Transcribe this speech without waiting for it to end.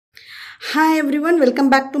Hi everyone,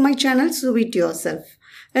 welcome back to my channel Sew It Yourself.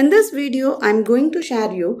 In this video, I am going to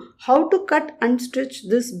share you how to cut and stitch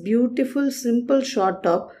this beautiful simple short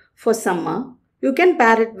top for summer. You can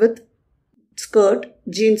pair it with skirt,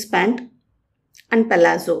 jeans pant and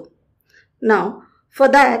palazzo. Now for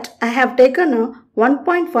that I have taken a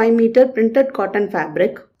 1.5 meter printed cotton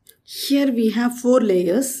fabric. Here we have 4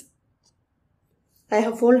 layers. I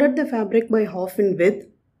have folded the fabric by half in width.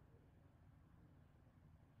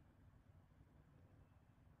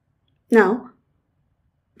 Now,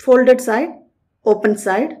 folded side, open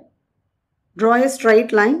side, draw a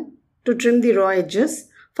straight line to trim the raw edges.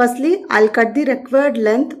 Firstly, I'll cut the required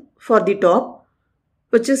length for the top,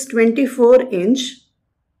 which is 24 inch.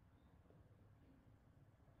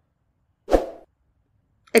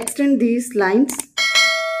 Extend these lines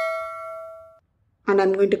and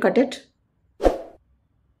I'm going to cut it.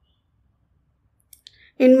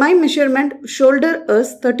 In my measurement, shoulder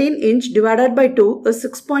is 13 inch divided by 2 is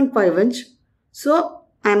 6.5 inch. So,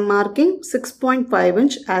 I am marking 6.5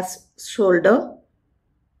 inch as shoulder.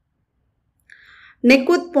 Neck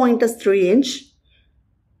width point is 3 inch.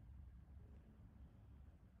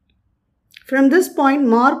 From this point,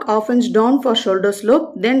 mark half inch down for shoulder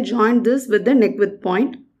slope, then join this with the neck width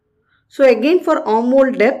point. So, again for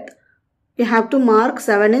armhole depth, you have to mark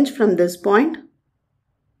 7 inch from this point.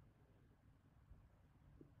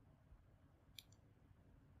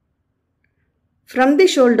 From the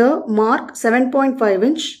shoulder, mark 7.5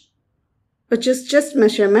 inch, which is chest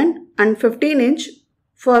measurement, and 15 inch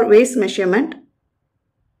for waist measurement.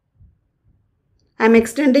 I am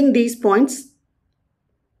extending these points.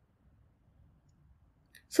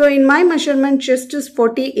 So in my measurement, chest is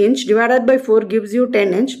 40 inch divided by 4 gives you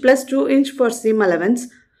 10 inch plus 2 inch for seam allowance.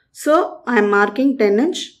 So I am marking 10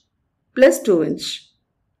 inch plus 2 inch.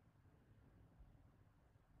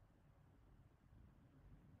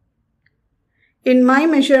 In my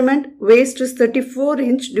measurement, waist is 34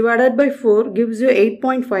 inch divided by 4 gives you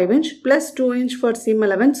 8.5 inch plus 2 inch for seam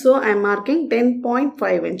allowance. So I am marking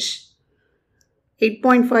 10.5 inch.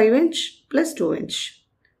 8.5 inch plus 2 inch.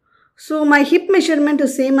 So my hip measurement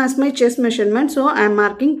is same as my chest measurement. So I am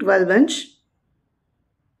marking 12 inch.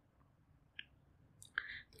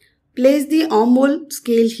 Place the armhole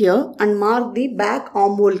scale here and mark the back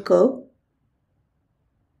armhole curve.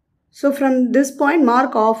 So from this point,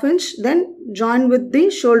 mark half inch, then join with the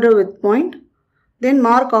shoulder width point. Then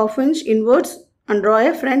mark half inch inwards and draw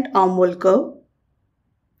a front armhole curve.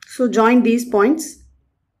 So join these points.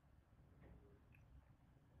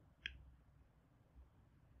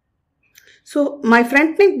 So my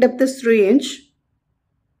front neck depth is 3 inch.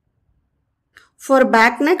 For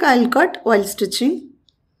back neck, I will cut while stitching.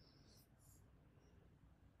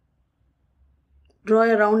 Draw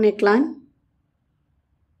a round neckline.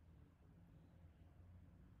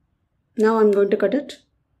 Now I am going to cut it.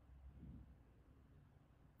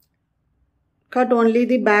 Cut only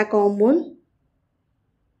the back armhole.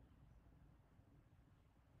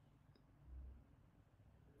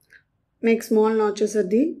 Make small notches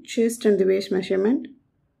at the chest and the waist measurement.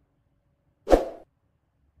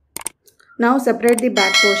 Now separate the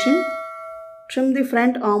back portion. Trim the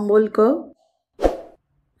front armhole curve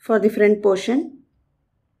for the front portion.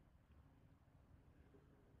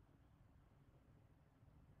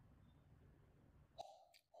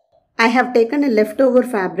 I have taken a leftover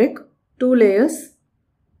fabric, 2 layers.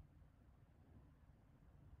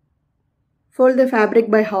 Fold the fabric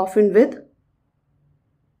by half in width.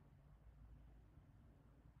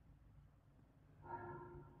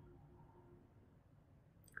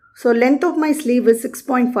 So length of my sleeve is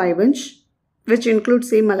 6.5 inch, which includes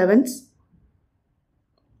seam allowance.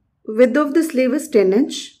 Width of the sleeve is 10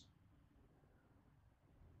 inch.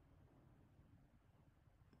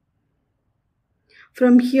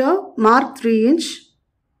 From here, mark 3 inch,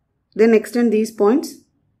 then extend these points.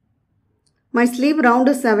 My sleeve round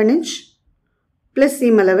is 7 inch plus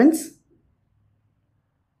seam allowance.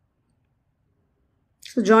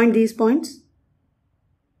 So join these points.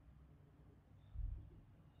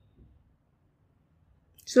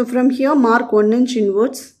 So from here, mark 1 inch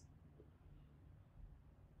inwards.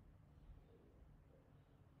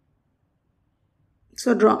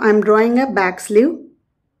 So I am drawing a back sleeve.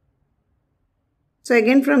 So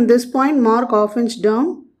again from this point, mark half inch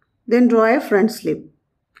down, then draw a front sleeve.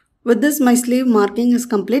 With this, my sleeve marking is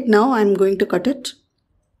complete. Now I am going to cut it.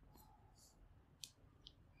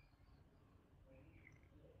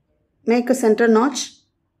 Make a center notch.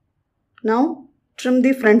 Now trim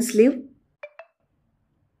the front sleeve.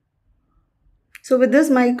 So with this,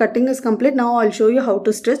 my cutting is complete. Now I'll show you how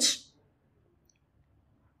to stitch.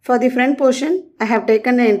 For the front portion, I have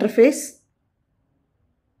taken an interface.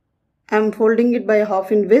 I am folding it by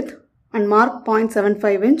half in width and mark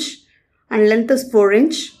 0.75 inch and length is 4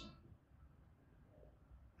 inch.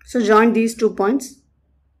 So join these 2 points.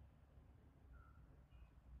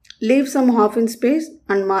 Leave some half inch space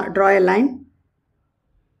and draw a line.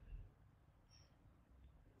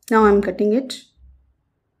 Now I am cutting it.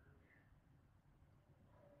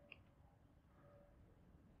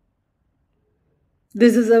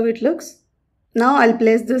 This is how it looks. Now I'll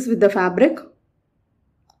place this with the fabric.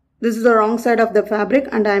 This is the wrong side of the fabric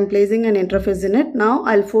and I am placing an interface in it. Now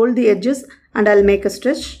I'll fold the edges and I'll make a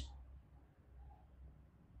stitch.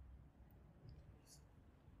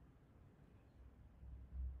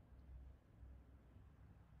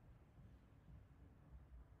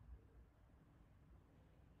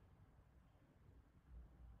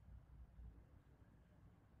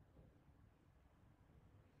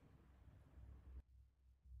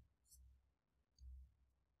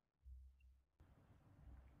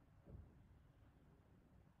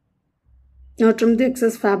 Now trim the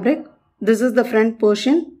excess fabric. This is the front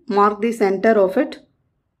portion. Mark the center of it.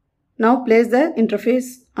 Now place the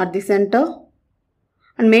interface at the center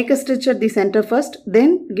and make a stitch at the center first.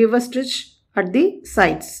 Then give a stitch at the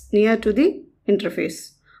sides near to the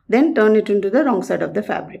interface. Then turn it into the wrong side of the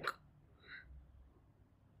fabric.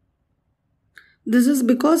 This is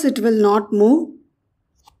because it will not move.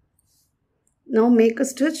 Now make a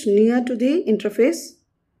stitch near to the interface.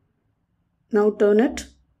 Now turn it.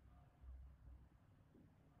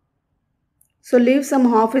 So leave some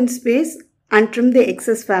half inch space and trim the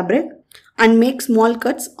excess fabric and make small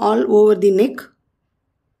cuts all over the neck.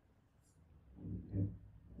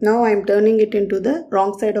 Now I am turning it into the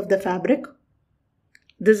wrong side of the fabric.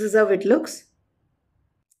 This is how it looks.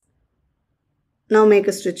 Now make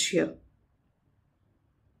a stitch here.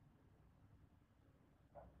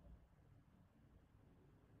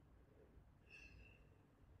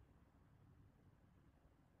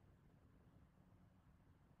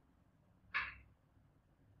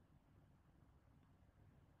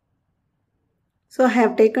 So I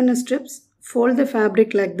have taken a strips, fold the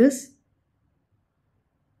fabric like this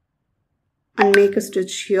and make a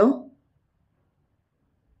stitch here.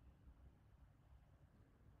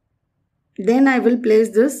 Then I will place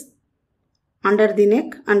this under the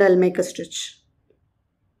neck and I'll make a stitch.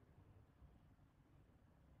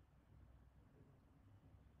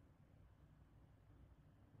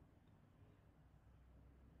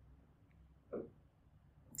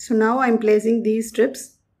 So now I am placing these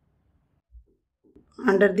strips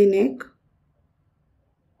under the neck.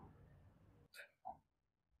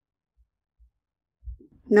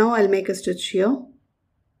 Now I'll make a stitch here.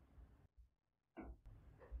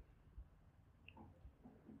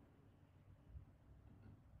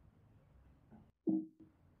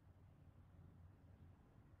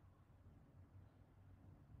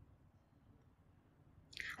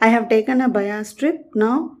 I have taken a bias strip.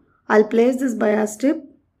 Now I'll place this bias strip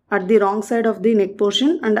at the wrong side of the neck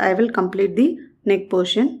portion and I will complete the neck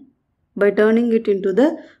portion by turning it into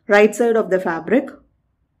the right side of the fabric.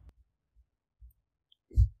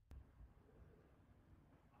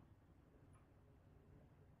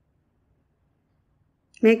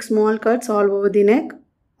 Make small cuts all over the neck.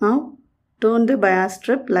 Now turn the bias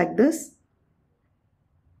strip like this.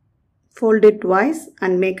 Fold it twice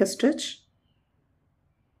and make a stitch.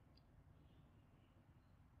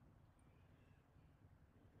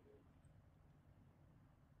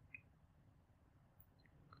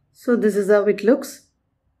 So this is how it looks.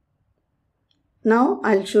 Now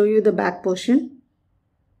I'll show you the back portion.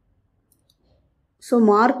 So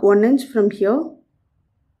mark 1 inch from here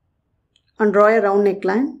and draw a round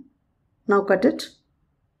neckline. Now cut it.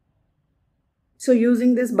 So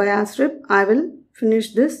using this bias strip, I will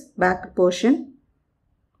finish this back portion.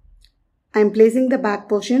 I am placing the back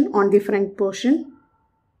portion on the front portion.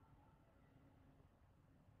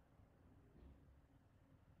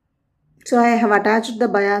 So I have attached the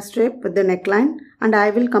bias strip with the neckline and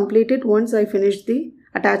I will complete it once I finish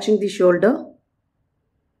attaching the shoulder.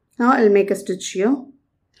 Now I'll make a stitch here.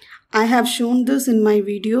 I have shown this in my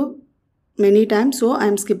video many times, so I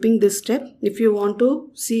am skipping this step. If you want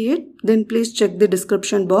to see it, then please check the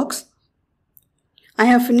description box. I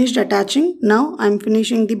have finished attaching. Now I am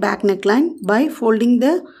finishing the back neckline by folding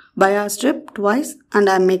the bias strip twice and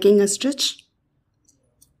I am making a stitch.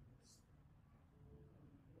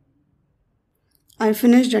 I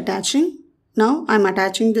finished attaching. Now I am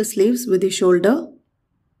attaching the sleeves with the shoulder.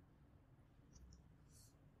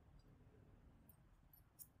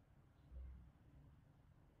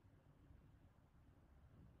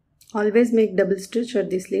 Always make double stitch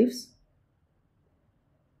at the sleeves.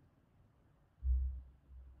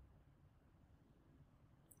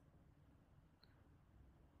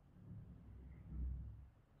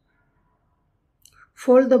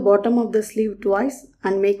 Fold the bottom of the sleeve twice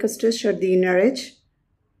and make a stitch at the inner edge.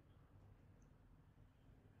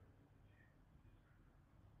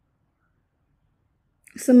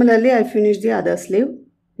 Similarly, I finished the other sleeve.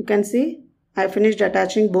 You can see I finished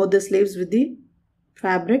attaching both the sleeves with the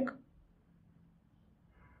fabric.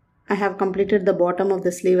 I have completed the bottom of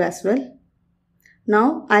the sleeve as well.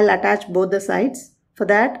 Now I'll attach both the sides. For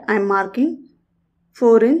that I am marking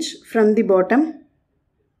 4 inch from the bottom.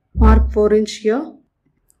 Mark 4 inch here.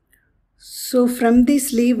 So from the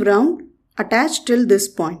sleeve round, attach till this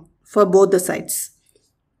point for both the sides.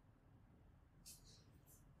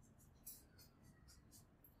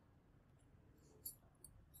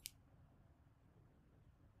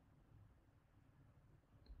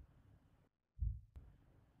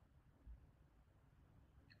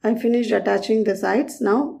 I finished attaching the sides.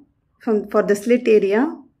 Now for the slit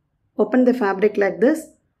area, open the fabric like this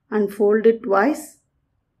and fold it twice.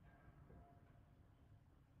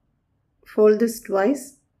 Fold this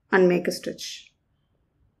twice and make a stitch.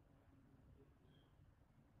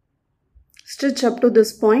 Stitch up to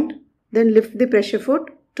this point, then lift the pressure foot,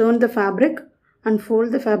 turn the fabric and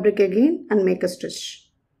fold the fabric again and make a stitch.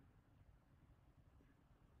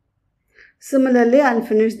 Similarly, I'll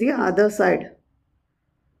finish the other side.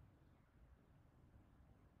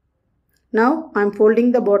 Now I am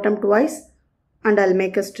folding the bottom twice and I'll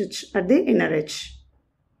make a stitch at the inner edge.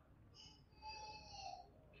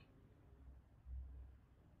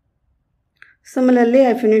 Similarly,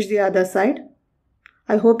 I finished the other side.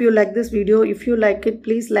 I hope you like this video. If you like it,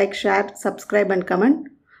 please like, share, subscribe and comment.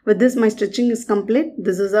 With this, my stitching is complete.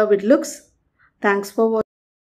 This is how it looks. Thanks for watching.